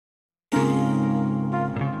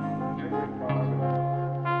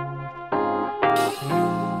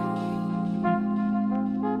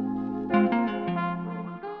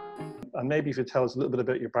and maybe if you tell us a little bit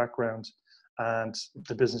about your background and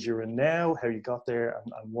the business you're in now, how you got there,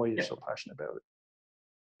 and why you're so passionate about it.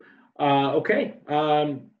 Okay.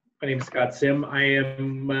 My name is Scott Simm. I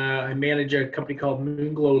manage a company called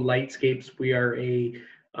Moonglow Lightscapes. We are a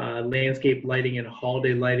landscape lighting and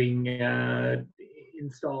holiday lighting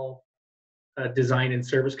install, design and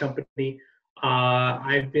service company.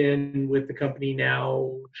 I've been with the company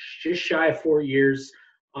now just shy of 4 years.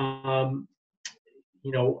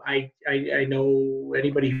 You know, I know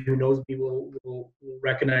anybody who knows me will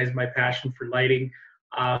recognize my passion for lighting.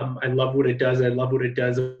 I love what it does. I love what it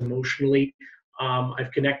does emotionally.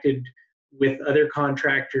 I've connected with other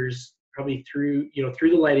contractors probably through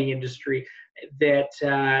the lighting industry that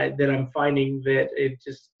I'm finding that it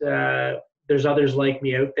just there's others like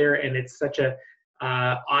me out there, and it's such a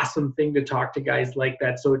awesome thing to talk to guys like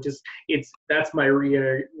that. So that's my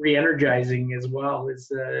re-energizing as well,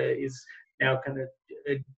 is now kind of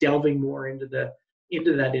delving more into that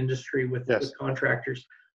industry with contractors.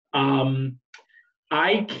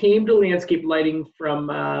 I came to landscape lighting from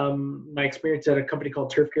my experience at a company called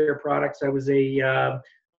Turf Care Products. I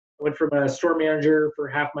went from a store manager for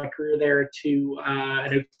half my career there to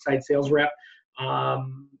an outside sales rep.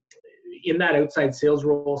 In that outside sales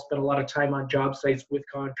role, spent a lot of time on job sites with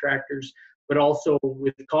contractors, but also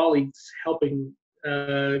with colleagues helping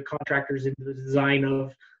contractors into the design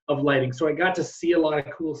of lighting. So I got to see a lot of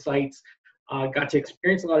cool sites, got to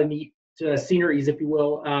experience a lot of neat sceneries, if you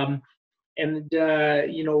will.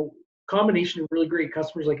 Combination of really great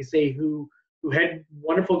customers, like I say, who had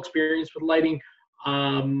wonderful experience with lighting.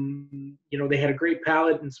 They had a great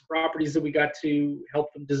palette and some properties that we got to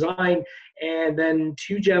help them design. And then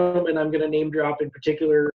two gentlemen I'm going to name drop in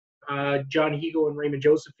particular, John Higo and Raymond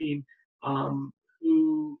Josephine,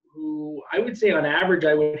 who I would say on average,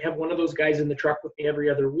 I would have one of those guys in the truck with me every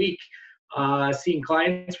other week, seeing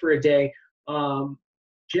clients for a day,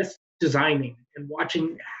 just designing and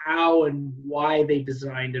watching how and why they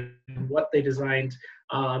designed and what they designed,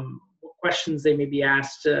 what questions they may be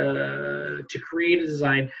asked to create a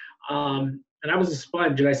design. And I was a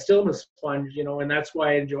sponge, and I still am a sponge, and that's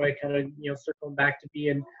why I enjoy kind of, circling back to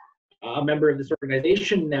being a member of this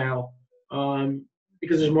organization now,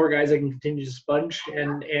 because there's more guys I can continue to sponge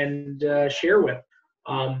and share with.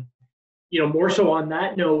 More so on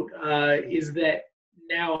that note, is that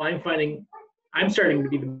now I'm finding I'm starting to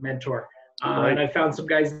be the mentor. And I found some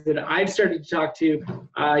guys that I've started to talk to,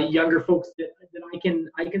 younger folks that I can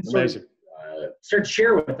sort of start to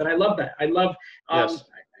share with, and I love that. I love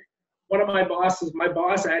one of my boss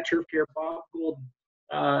at Turf Care, Bob Golden.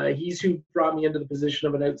 He's who brought me into the position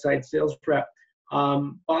of an outside sales rep.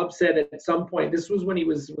 Bob said at some point, this was when he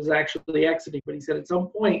was actually exiting, but he said at some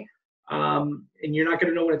point, and you're not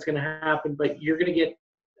going to know when it's going to happen, but you're going to get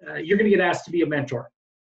asked to be a mentor.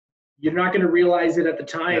 You're not going to realize it at the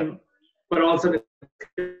time, but all of a sudden it's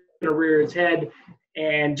going to rear its head,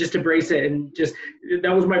 and just embrace it. And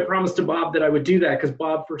that was my promise to Bob, that I would do that, because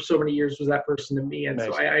Bob for so many years was that person to me. And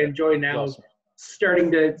so I enjoy now starting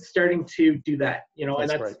to do that,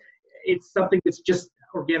 it's something that's just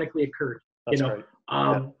organically occurred, Great.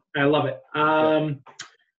 I love it.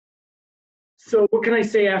 So what can I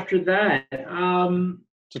say after that?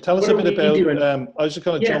 So tell us a bit about, I was just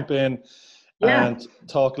going to jump in and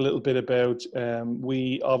talk a little bit about,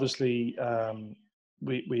 we obviously,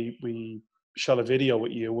 we shot a video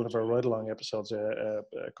with you, one of our ride-along episodes a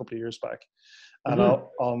couple of years back. And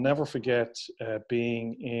I'll never forget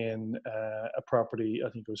being in a property, I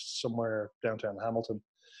think it was somewhere downtown Hamilton.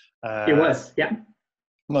 It was,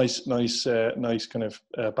 Nice kind of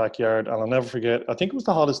backyard. And I'll never forget, I think it was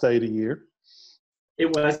the hottest day of the year.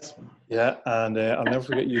 It was. Yeah, and I'll never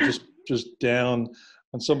forget you just down,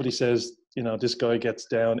 when somebody says, this guy gets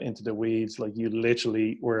down into the weeds, like you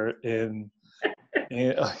literally were in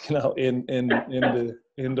the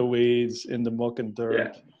weeds, in the muck and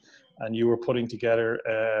dirt, and you were putting together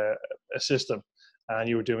a system, and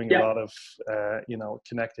you were doing a lot of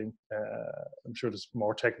connecting. I'm sure there's a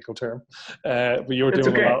more technical term, but you were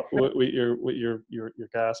doing a lot with your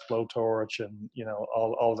gas blowtorch and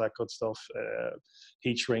all that good stuff,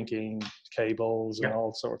 heat shrinking cables and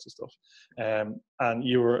all sorts of stuff, and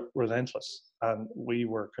you were relentless, and we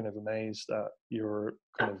were kind of amazed at your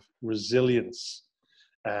kind of resilience.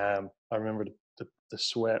 I remember the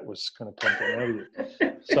sweat was kind of pumping out of you.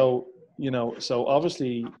 So, so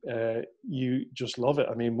obviously you just love it.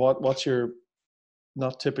 I mean, what's your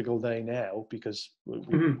not typical day now? Because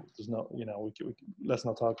there's not, let's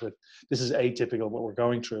not talk about, this is atypical what we're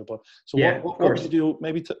going through. But so what would you do?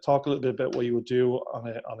 Maybe talk a little bit about what you would do on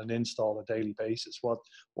an install on a daily basis. What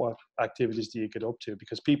activities do you get up to?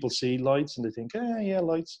 Because people see lights and they think,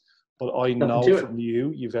 lights. but I Nothing know to it. from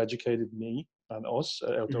you, you've educated me and us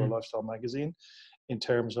at Outdoor Lifestyle Magazine in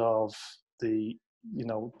terms of the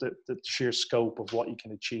sheer scope of what you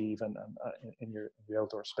can achieve and in your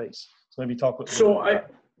outdoor space. So maybe talk about.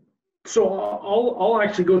 So I'll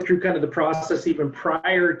actually go through kind of the process even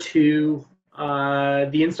prior to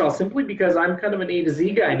the install, simply because I'm kind of an A to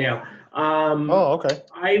Z guy now. Okay.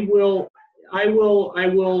 I will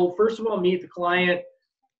first of all meet the client,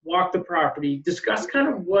 walk the property, discuss kind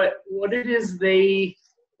of what it is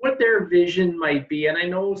what their vision might be. And I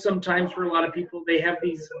know sometimes for a lot of people, they have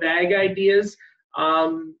these vague ideas.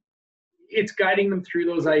 It's guiding them through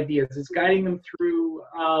those ideas. It's guiding them through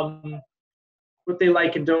what they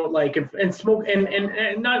like and don't like, and smoke,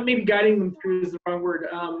 and not maybe guiding them through is the wrong word,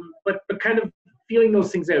 but kind of feeling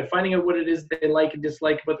those things out, finding out what it is they like and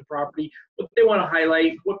dislike about the property, what they want to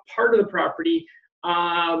highlight, what part of the property.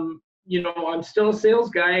 I'm still a sales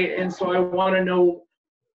guy, and so I want to know,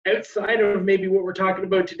 outside of maybe what we're talking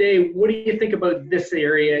about today, what do you think about this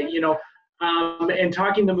area? And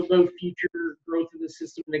talking to them about future growth of the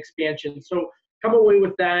system and expansion. So come away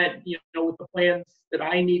with that, with the plans that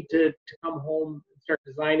I need to come home and start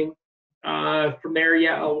designing. From there,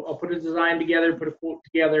 I'll put a design together, put a quote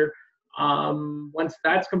together. Once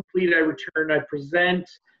that's complete, I return, I present.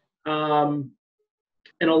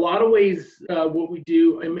 In a lot of ways, what we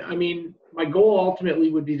do, I mean, my goal ultimately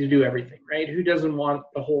would be to do everything, right? Who doesn't want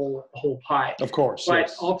the whole pie? Of course. But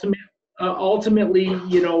yes. ultimately,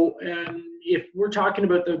 if we're talking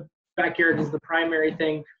about the backyard as the primary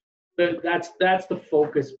thing, that's the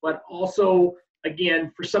focus. But also,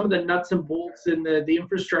 again, for some of the nuts and bolts and the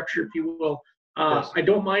infrastructure, if you will, yes. I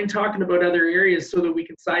don't mind talking about other areas so that we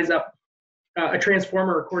can size up a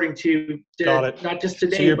transformer according to not just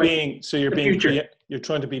today, you're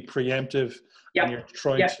trying to be preemptive, yep. and you're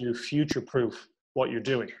trying yep. to future-proof what you're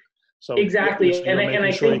doing. So exactly, you're making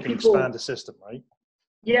I sure think you can expand the system, right?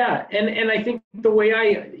 Yeah, and I think the way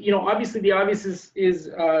obviously the obvious is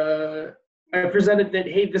I presented that,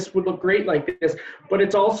 hey, this would look great like this, but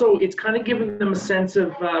it's kind of giving them a sense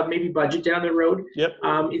of maybe budget down the road. Yep.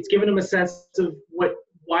 It's giving them a sense of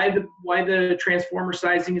why the transformer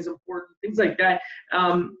sizing is important, things like that.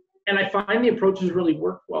 And I find the approaches really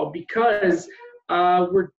work well because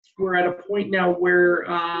we're at a point now where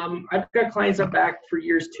I've got clients up back for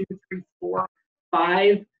years 2, 3, 4,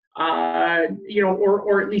 5.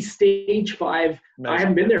 Or at least stage 5. Nice. I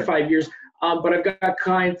haven't been there 5 years, but I've got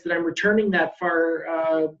clients that I'm returning that far,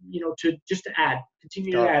 to just to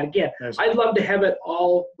continue to add. Again, nice. I'd love to have it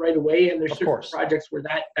all right away, and there's certain projects where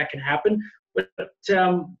that can happen, but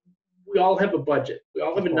we all have a budget. We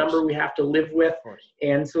all have a number we have to live with,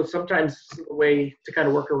 and so sometimes this is a way to kind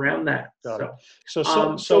of work around that.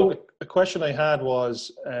 So a question I had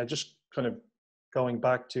was just kind of going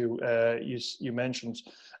back to you mentioned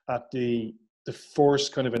at the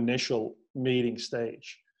first kind of initial meeting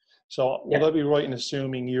stage. So would I be right in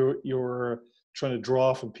assuming you're trying to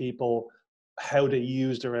draw from people how they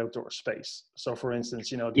use their outdoor space? So for instance,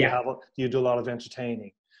 do you do a lot of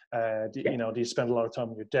entertaining? Do you spend a lot of time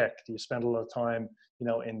on your deck? Do you spend a lot of time,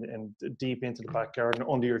 in deep into the back garden,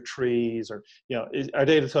 under your trees, or are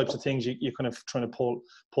they the types of things you're kind of trying to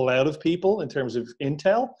pull out of people in terms of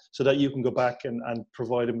intel, so that you can go back and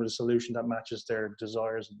provide them with a solution that matches their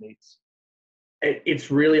desires and needs? It's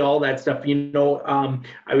really all that stuff.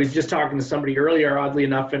 I was just talking to somebody earlier, oddly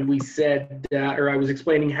enough, and we said, or I was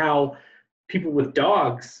explaining how people with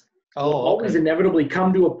dogs will always inevitably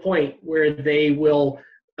come to a point where they will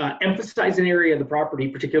emphasize an area of the property,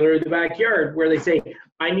 particularly the backyard, where they say,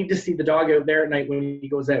 I need to see the dog out there at night when he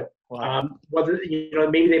goes out. Wow. Whether,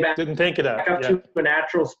 maybe they didn't think of that. Back up to a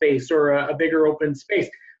natural space or a bigger open space,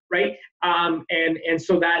 right? And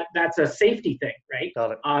so that's a safety thing, right?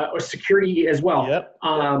 Got it. Or security as well. Yep.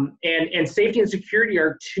 And safety and security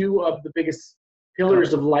are two of the biggest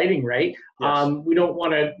pillars of lighting, right? Yes. We don't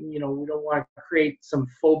want to create some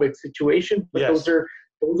phobic situation, but those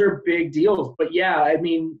are big deals. But yeah, I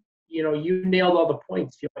mean, you nailed all the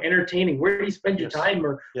points. Entertaining. Where do you spend your time,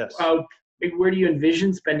 or maybe where do you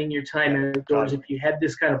envision spending your time outdoors if you had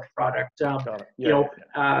this kind of product?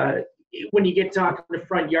 When you get talking to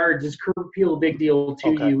front yards, is curb appeal a big deal to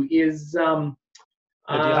you? Is do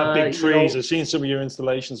you have big trees? I've seen some of your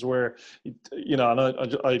installations where, and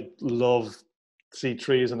I love see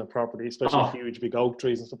trees on the property, especially huge big oak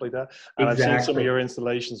trees and stuff like that. And I've seen some of your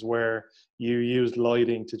installations where you use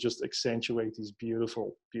lighting to just accentuate these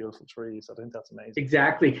beautiful, beautiful trees. I think that's amazing.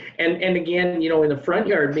 Exactly. And again, you know, in the front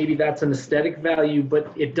yard, maybe that's an aesthetic value,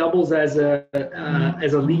 but it doubles as a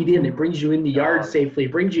lead in. It brings you in the yard safely.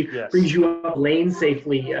 It brings you up lane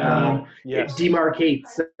safely. It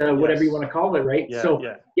demarcates whatever you want to call it, right?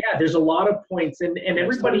 There's a lot of points, and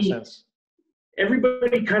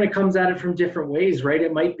everybody kind of comes at it from different ways, right?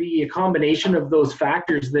 It might be a combination of those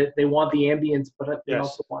factors that they want the ambience, but they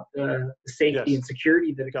also want the safety and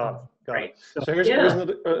security that it comes with, right? So here's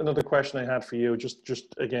another question I had for you,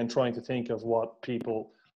 just again, trying to think of what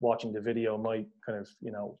people watching the video might kind of,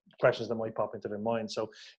 you know, questions that might pop into their mind. So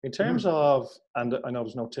in terms of, and I know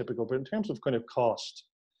there's no typical, but in terms of kind of cost,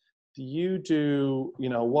 do you do, you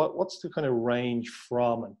know, what's the kind of range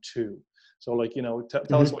from and to? So like, you know,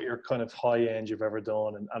 tell us what your kind of high end you've ever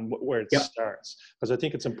done and where it starts. Because I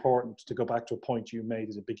think it's important to go back to a point you made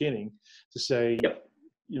at the beginning to say,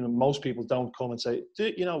 you know, most people don't come and say,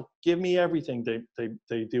 you know, give me everything.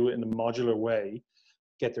 They do it in a modular way,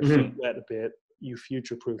 get their feet wet a bit, you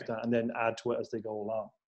future-proof that, and then add to it as they go along.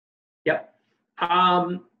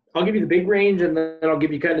 I'll give you the big range, and then I'll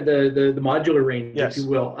give you kind of the modular range, if you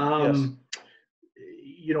will.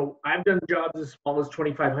 You know, I've done jobs as small as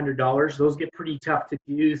 $2,500. Those get pretty tough to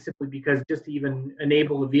do simply because just to even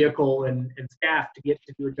enable a vehicle and staff to get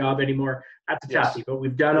to do a job anymore, that's a toughie, but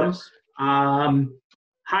we've done them.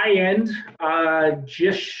 High end,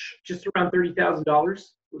 just around $30,000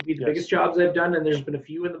 would be the biggest jobs I've done, and there's been a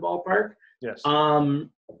few in the ballpark. $10,000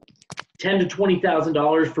 to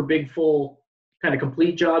 $20,000 for big, full, kind of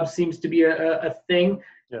complete jobs seems to be a thing.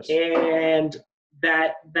 And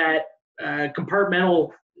that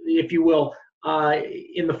compartmental, if you will,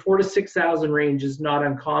 in the $4,000 to $6,000 range is not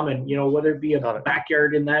uncommon. You know, whether it be a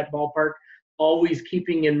backyard in that ballpark, always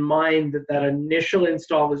keeping in mind that initial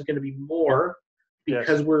install is going to be more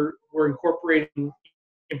because we're incorporating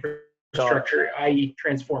infrastructure, i.e.,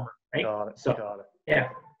 transformer. Right. Got it. Yeah.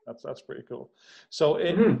 That's pretty cool. So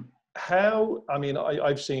how, I mean,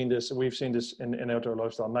 I've seen this, we've seen this in Outdoor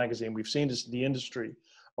Lifestyle magazine, we've seen this in the industry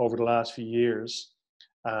over the last few years,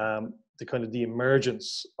 the kind of the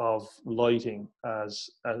emergence of lighting as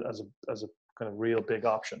a kind of real big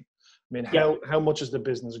option. I mean, how much has the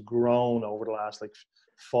business grown over the last like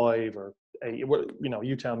 5 or 8, you know,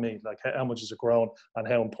 you tell me, like how much has it grown and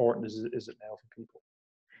how important is it now for people?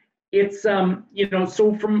 It's, you know,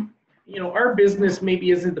 so from, you know, our business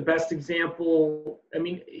maybe isn't the best example. I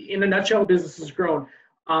mean, in a nutshell, business has grown,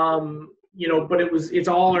 you know, but it's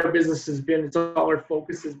all our business has been, it's all our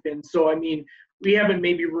focus has been. So, I mean, we haven't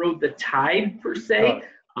maybe rode the tide per se,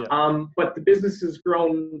 but the business has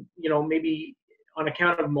grown, you know, maybe on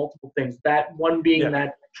account of multiple things. That one being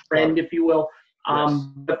that trend, if you will.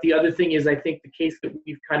 But the other thing is, I think the case that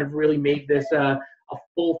we've kind of really made this a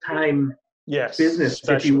full-time business,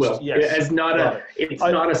 if you will. As not it's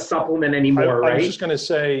not a supplement anymore, right? I was just going to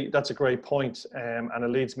say that's a great point, and it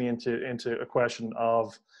leads me into a question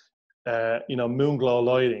of, you know, Moonglow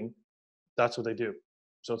lighting. That's what they do.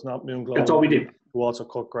 So it's not Moonglow. That's all we do. Who also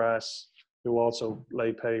cut grass, who also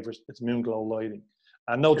lay pavers. It's Moonglow lighting.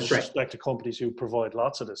 And no disrespect to companies who provide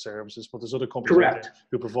lots of the services, but there's other companies out there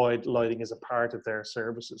who provide lighting as a part of their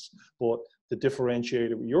services. But the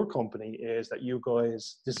differentiator with your company is that you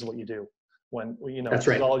guys, this is what you do. When, you know, this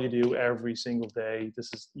is all you do every single day.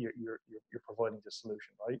 This is you're providing the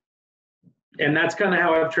solution, right? And that's kind of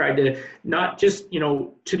how I've tried to, not just, you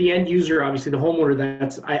know, to the end user, obviously the homeowner,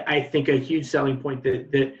 that's I think a huge selling point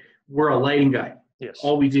that we're a lighting guy.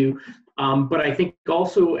 All we do. But I think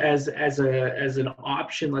also as an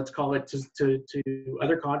option, let's call it, to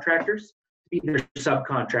other contractors, to be their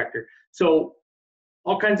subcontractor. So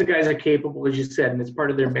all kinds of guys are capable, as you said, and it's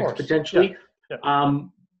part of their mix potentially.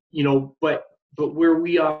 You know, but where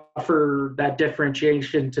we offer that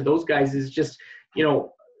differentiation to those guys is just, you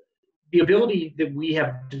know, the ability that we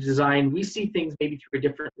have to design. We see things maybe through a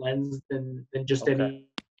different lens than just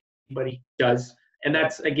anybody does. And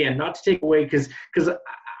that's, again, not to take away, because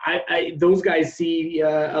those guys see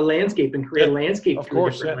a landscape and create a landscape through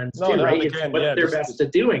a different lens too, right? It's what they're best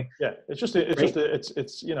at doing.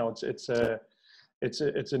 It's you know, it's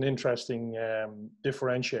an interesting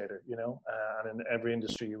differentiator, you know, and in every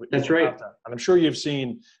industry you have that. And I'm sure you've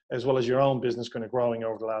seen, as well as your own business kind of growing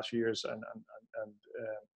over the last few years, and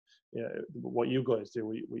what you guys do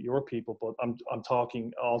with your people, but I'm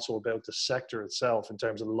talking also about the sector itself in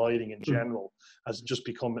terms of lighting in general has just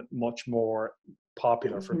become much more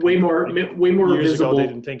popular for way more years visible. Ago, they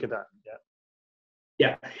didn't think of that.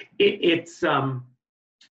 It's I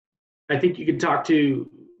think you could talk to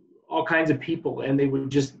all kinds of people, and they would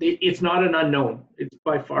just, it's not an unknown. It's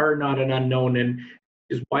by far not an unknown, and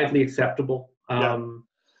is widely acceptable.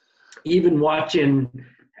 Even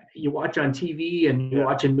you watch on TV and you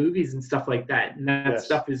watch in movies and stuff like that, and that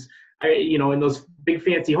stuff is, in those big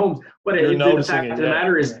fancy homes. But the fact of the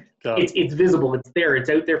matter is, it's visible. It's there. It's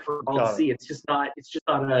out there for all to see. It's just not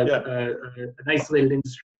an isolated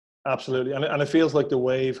industry. Absolutely, and it feels like the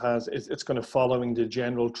wave it's kind of following the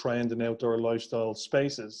general trend in outdoor lifestyle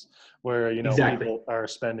spaces, where people are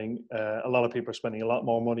spending a lot of people are spending a lot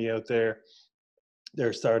more money out there.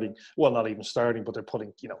 They're not even starting, but they're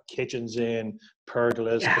putting kitchens in,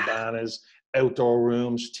 pergolas, cabanas, outdoor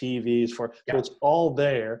rooms, TVs so it's all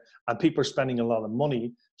there, and people are spending a lot of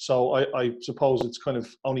money. So I suppose it's kind of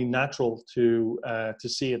only natural to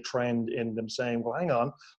see a trend in them saying, well, hang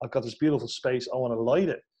on, I've got this beautiful space, I want to light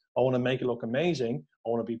it. I want to make it look amazing. I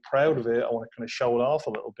want to be proud of it. I want to kind of show it off a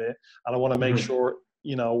little bit. And I want to make sure,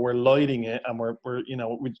 we're lighting it, and we're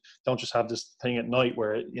we don't just have this thing at night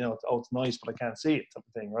where, it's nice, but I can't see it type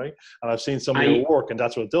of thing, right? And I've seen some of your work, and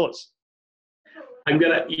that's what it does. I'm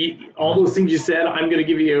going to, all those things you said, I'm going to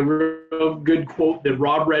give you a real good quote that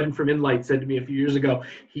Rob Redden from Inlight said to me a few years ago.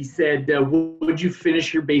 He said, would you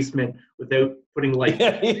finish your basement without putting lights?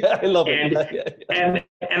 I love it. And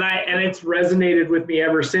it's resonated with me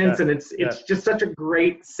ever since. And it's just such a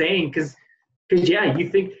great saying, because you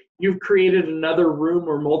think you've created another room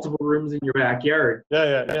or multiple rooms in your backyard.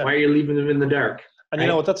 Yeah. Why are you leaving them in the dark? And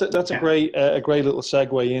that's a great little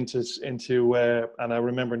segue into and I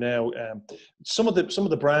remember now some of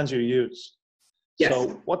the brands you use. Yes.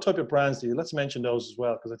 So what type of brands do you? Let's mention those as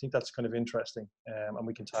well, because I think that's kind of interesting, and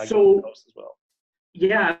we can tag those as well.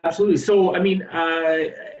 Yeah, absolutely. So I mean,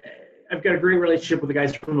 I've got a great relationship with the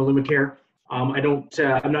guys from Illumicare. I'm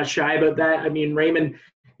not shy about that. I mean, Raymond,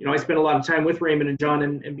 I spent a lot of time with Raymond and John,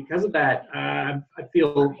 and because of that, I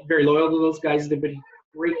feel very loyal to those guys. They've been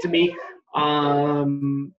great to me.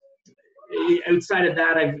 Outside of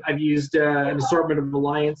that, I've used an assortment of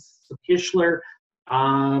Alliance, some Kichler.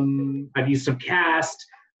 I've used some Cast.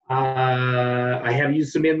 I have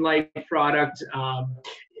used some Inlight product. I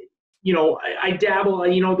dabble.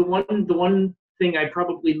 The one thing I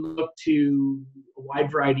probably look to a wide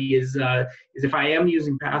variety is if I am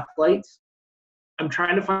using path lights, I'm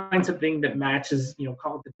trying to find something that matches,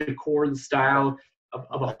 call it the decor, the style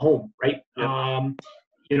of a home, right? Yeah.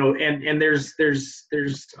 And there's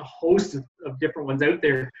a host of different ones out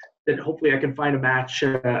there that hopefully I can find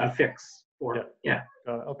a fix for. Yeah.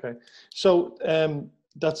 Okay. So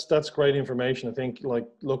that's great information. I think, like,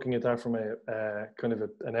 looking at that from a kind of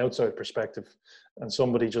an outside perspective, and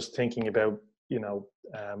somebody just thinking about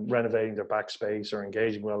renovating their backspace or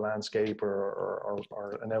engaging with a landscape or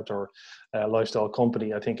an outdoor lifestyle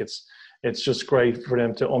company, I think it's just great for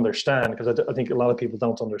them to understand, because I think a lot of people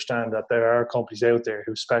don't understand that there are companies out there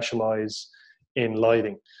who specialize in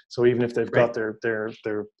lighting. So even if they've got their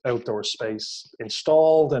outdoor space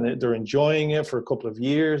installed and they're enjoying it for a couple of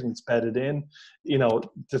years and it's bedded in,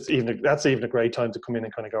 that's even a great time to come in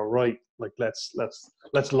and kind of go, right, like let's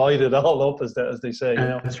light it all up, as they say.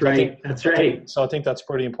 That's right. So I think that's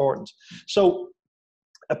pretty important. So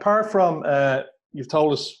apart from you've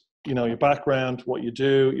told us, your background, what you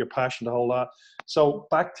do, your passion, the whole lot. So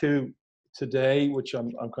back to today, which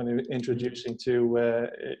I'm kind of introducing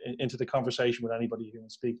into the conversation with anybody who I'm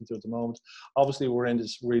speaking to at the moment. Obviously, we're in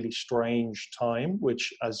this really strange time,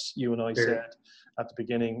 which, as you and I said at the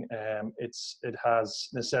beginning, it has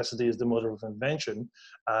necessity is the mother of invention,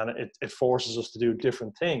 and it forces us to do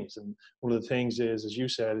different things. And one of the things is, as you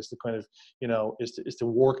said, is to kind of is to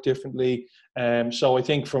work differently. So I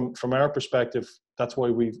think from our perspective, that's why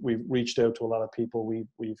we've reached out to a lot of people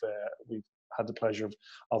we've had the pleasure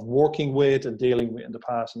of working with and dealing with in the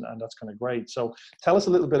past, and that's kind of great. So tell us a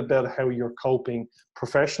little bit about how you're coping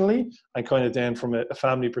professionally, and kind of then from a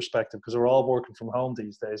family perspective, because we're all working from home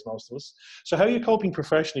these days, most of us. So how are you coping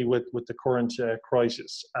professionally with the current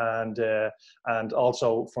crisis, and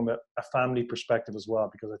also from a family perspective as well,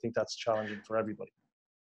 because I think that's challenging for everybody.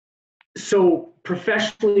 So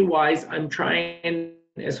professionally wise, I'm trying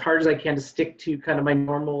as hard as I can to stick to kind of my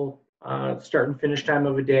normal start and finish time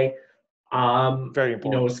of a day. Very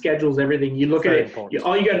important. Schedules, everything. You look at it,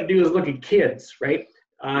 all you got to do is look at kids, right?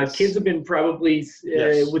 Kids have been probably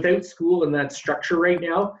without school, and that structure right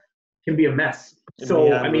now can be a mess.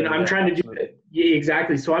 So, I mean, I'm trying to do it. Yeah,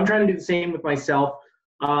 exactly. So I'm trying to do the same with myself.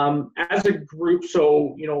 As a group,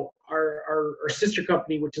 so, our sister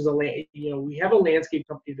company, which is we have a landscape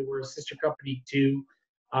company that we're a sister company to,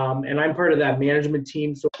 and I'm part of that management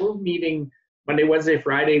team. So we're meeting Monday, Wednesday,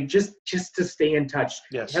 Friday, just to stay in touch,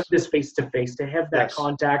 to have this face-to-face, to have that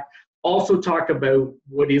contact. also talk about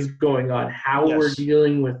what is going on, how we're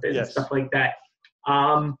dealing with it, and stuff like that.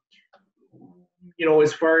 You know,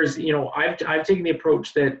 as far as, you know, I've taken the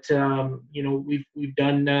approach that, you know, we've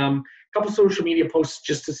done a couple social media posts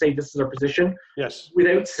just to say this is our position. Yes.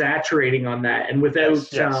 Without saturating on that, and without.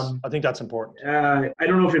 I think that's important. I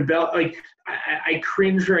don't know if I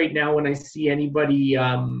cringe right now when I see anybody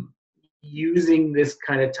using this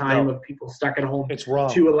kind of time of people stuck at home. It's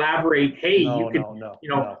wrong. To elaborate. Hey, you could,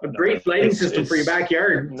 a great lighting system for your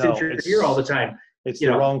backyard since you're here all the time. It's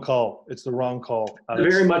the wrong call. It's the wrong call. And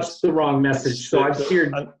very much the wrong message. So I've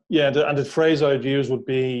heard. And the phrase I'd use would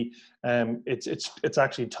be, it's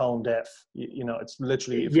actually tone deaf. You know, it's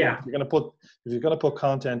literally if you're going to put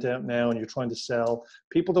content out now and you're trying to sell,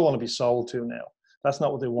 people don't want to be sold to now. That's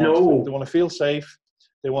not what they want. No. They want to feel safe.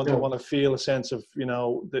 They want to feel a sense of, you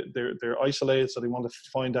know, they're isolated, so they want to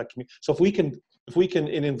find that community. So if we can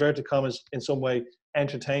in inverted commas in some way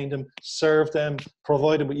entertain them, serve them,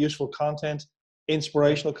 provide them with useful content,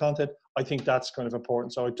 inspirational content, I think that's kind of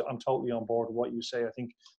important. So I'm totally on board with what you say. I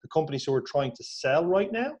think the companies who are trying to sell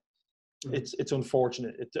right now, it's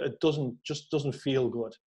unfortunate. It doesn't feel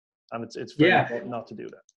good, and it's very important not to do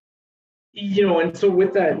that. You know, and so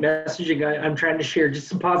with that messaging, I'm trying to share just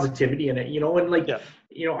some positivity in it. You know, and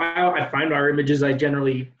you know, I find our images, I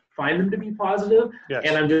generally find them to be positive,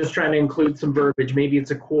 and I'm just trying to include some verbiage. Maybe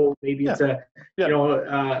it's a quote, maybe it's a you know,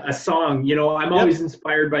 a song. You know, I'm always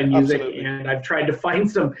inspired by music, and I've tried to find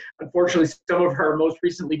some. Unfortunately, some of our most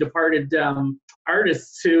recently departed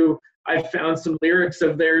artists who I found some lyrics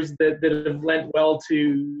of theirs that have lent well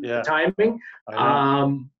to the timing.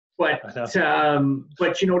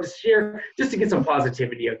 But you know, to share, just to get some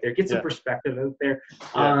positivity out there, get some perspective out there.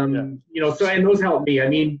 You know, so, and those help me. I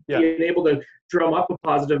mean, being able to drum up a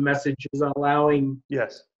positive message is allowing to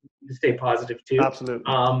stay positive too. Absolutely.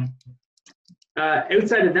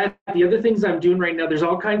 Outside of that, the other things I'm doing right now, there's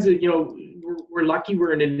all kinds of, you know, we're lucky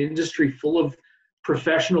we're in an industry full of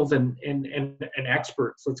professionals and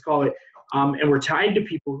experts, let's call it. And we're tied to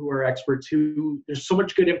people who are experts there's so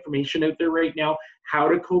much good information out there right now, how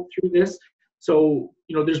to cope through this. So,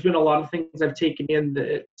 you know, there's been a lot of things I've taken in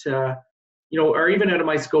that, you know, are even out of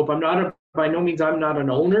my scope. By no means, I'm not an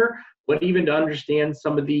owner, but even to understand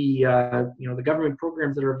some of the, you know, the government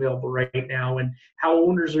programs that are available right now and how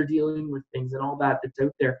owners are dealing with things and all that's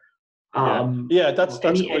out there. That's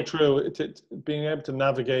quite true. Being able to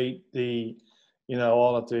navigate the, you know,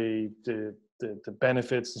 all of the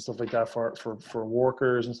benefits and stuff like that for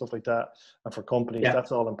workers and stuff like that, and for companies,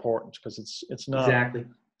 that's all important, because it's not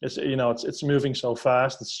it's, you know, it's moving so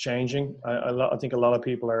fast, it's changing. I think a lot of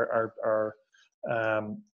people are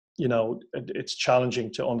you know, it's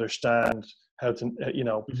challenging to understand how to, you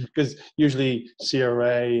know, because usually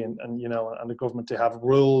CRA and you know, and the government, they have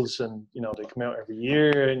rules, and you know, they come out every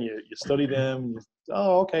year and you study them.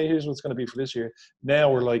 Okay, here's what's going to be for this year.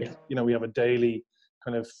 Now we're like, you know, we have a daily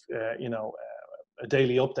kind of you know, a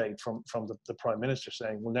daily update from the Prime Minister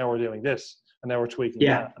saying, well, now we're doing this, and now we're tweaking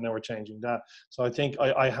that, and now we're changing that. So I think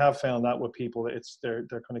I have found that with people, they're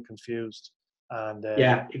kind of confused, and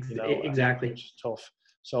you know, exactly, it's tough.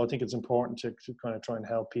 So I think it's important to kind of try and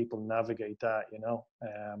help people navigate that, you know,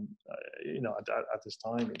 at this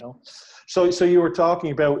time, you know. So you were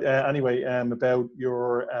talking about anyway about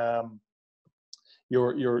your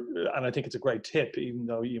and I think it's a great tip, even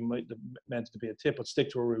though you might have meant it to be a tip, but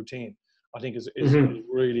stick to a routine. I think is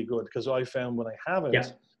really good, because I found when I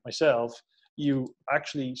haven't myself, you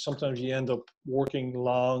actually sometimes you end up working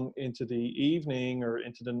long into the evening or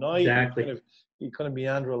into the night. Exactly. You kind of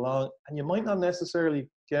meander along, and you might not necessarily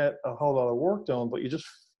get a whole lot of work done, but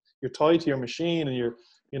you're tied to your machine, and you're,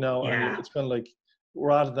 you know, and it's kind of like,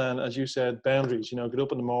 rather than, as you said, boundaries, you know, get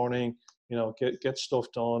up in the morning, you know, get stuff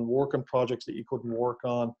done, work on projects that you couldn't work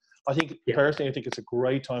on. I think personally, I think it's a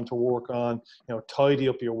great time to work on, you know, tidy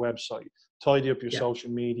up your website, tidy up your social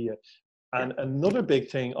media. And another big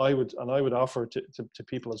thing I would offer to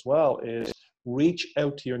people as well is reach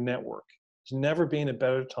out to your network. There's never been a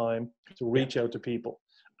better time to reach out to people,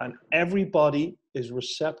 and everybody is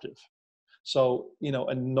receptive. So, you know,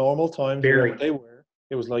 in normal times,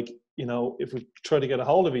 it was like, you know, if we try to get a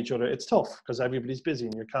hold of each other, it's tough because everybody's busy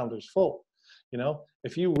and your calendar's full. You know,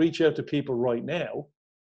 if you reach out to people right now,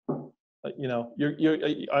 you know,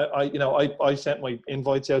 I sent my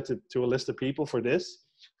invites out to a list of people for this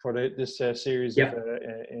series of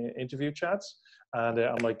interview chats, and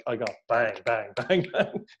I'm like, I got bang, bang, bang,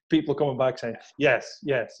 bang, people coming back saying yes,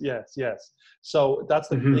 yes, yes, yes. So that's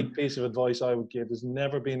the big piece of advice I would give. There's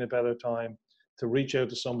never been a better time to reach out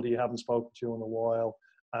to somebody you haven't spoken to in a while,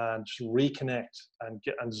 and just reconnect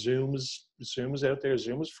and Zoom's out there.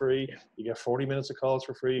 Zoom is free. Yeah. You get 40 minutes of calls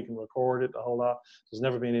for free. You can record it, a whole lot. There's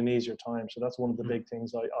never been an easier time. So that's one of the big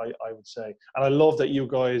things I would say. And I love that you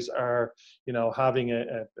guys are, having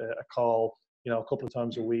a call, a couple of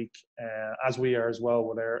times a week, as we are as well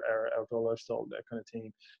with our outdoor lifestyle kind of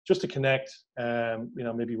team, just to connect,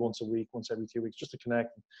 maybe once a week, once every 2 weeks, just to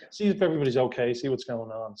connect, see if everybody's okay, see what's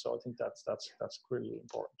going on. So I think that's really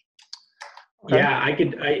important. Okay. Yeah,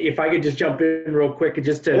 if I could just jump in real quick and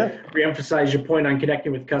just to reemphasize your point on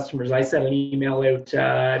connecting with customers. I sent an email out,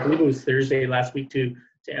 I believe it was Thursday last week to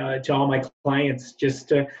all my clients, just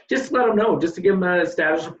to let them know, just to give them a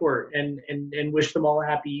status report and wish them all a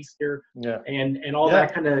happy Easter, and all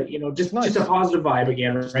that kind of, just a positive vibe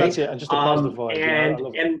again, right? That's it, and just a positive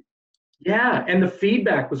vibe. And the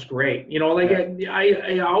feedback was great.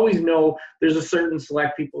 I always know there's a certain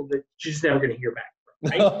select people that you're just never going to hear back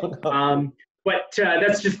from, right? No. But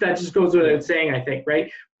that just goes without saying, I think,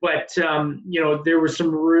 right? But there were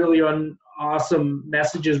some really awesome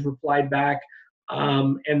messages replied back,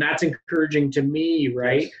 and that's encouraging to me,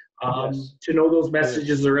 right? Yes. To know those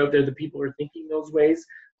messages are out there, that people are thinking those ways,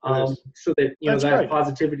 so that that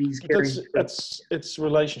positivity is carrying. It's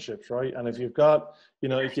relationships, right? And if you've got,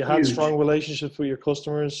 if you had strong relationships with your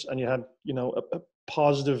customers, and you had, a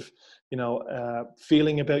positive,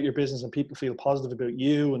 feeling about your business, and people feel positive about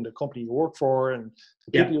you and the company you work for and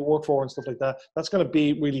the people you work for and stuff like that, that's going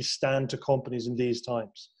to really stand to companies in these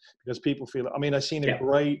times, because people feel it. I mean, I seen a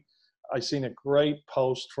great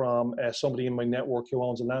post from somebody in my network who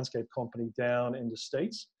owns a landscape company down in the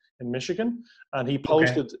States, in Michigan, and he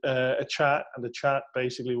posted a chat, and the chat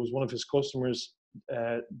basically was one of his customers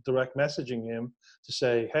direct messaging him to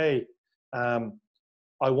say, hey,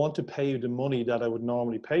 I want to pay you the money that I would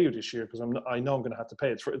normally pay you this year, because I know I'm going to have to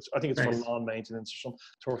pay it. I think it's for lawn maintenance or some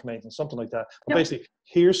turf maintenance, something like that. But basically,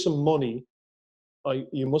 here's some money.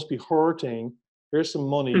 You must be hurting. Here's some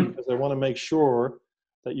money because I want to make sure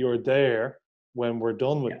that you're there when we're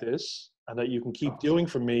done with this, and that you can keep doing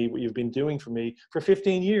for me what you've been doing for me for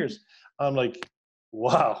 15 years. I'm like,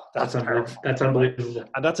 wow, that's powerful. That's unbelievable.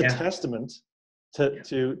 And that's a testament to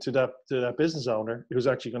that business owner who's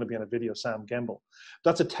actually going to be on a video, Sam Gamble.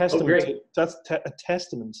 That's a testament. A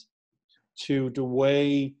testament to the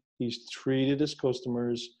way he's treated his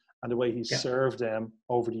customers and the way he's served them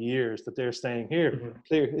over the years, that they're saying, here,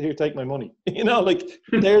 take my money.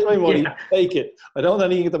 There's my money, take it. I don't need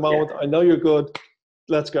anything at the moment. I know you're good.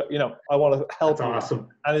 Let's go. I want to help. That's awesome.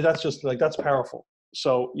 And that's just that's powerful.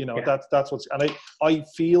 So, that's what's, and I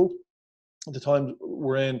feel the time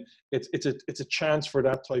we're in, it's a chance for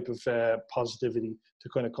that type of positivity to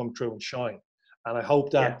kind of come through and shine. And I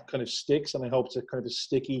hope that kind of sticks, and I hope it's a kind of a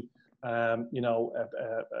sticky, kind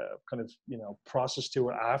of, process to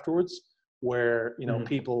it afterwards, where,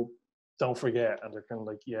 people don't forget, and they're kind of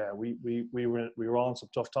like, we were on some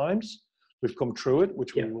tough times. We've come through it,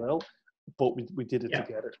 which we will, but we did it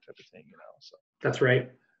together, type of thing, So that's right.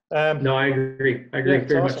 No, I agree.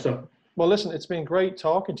 Very much so. Well, listen, it's been great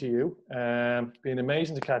talking to you. Been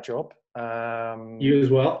amazing to catch up. You as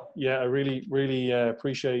well. Yeah, I really, really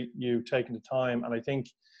appreciate you taking the time. And I think,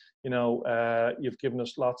 you've given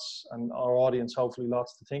us lots, and our audience, hopefully,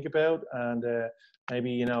 lots to think about. And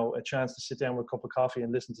maybe, a chance to sit down with a cup of coffee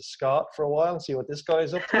and listen to Scott for a while and see what this guy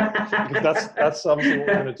is up to. Because that's obviously what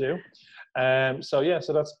we're going to do. So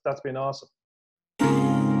that's been awesome.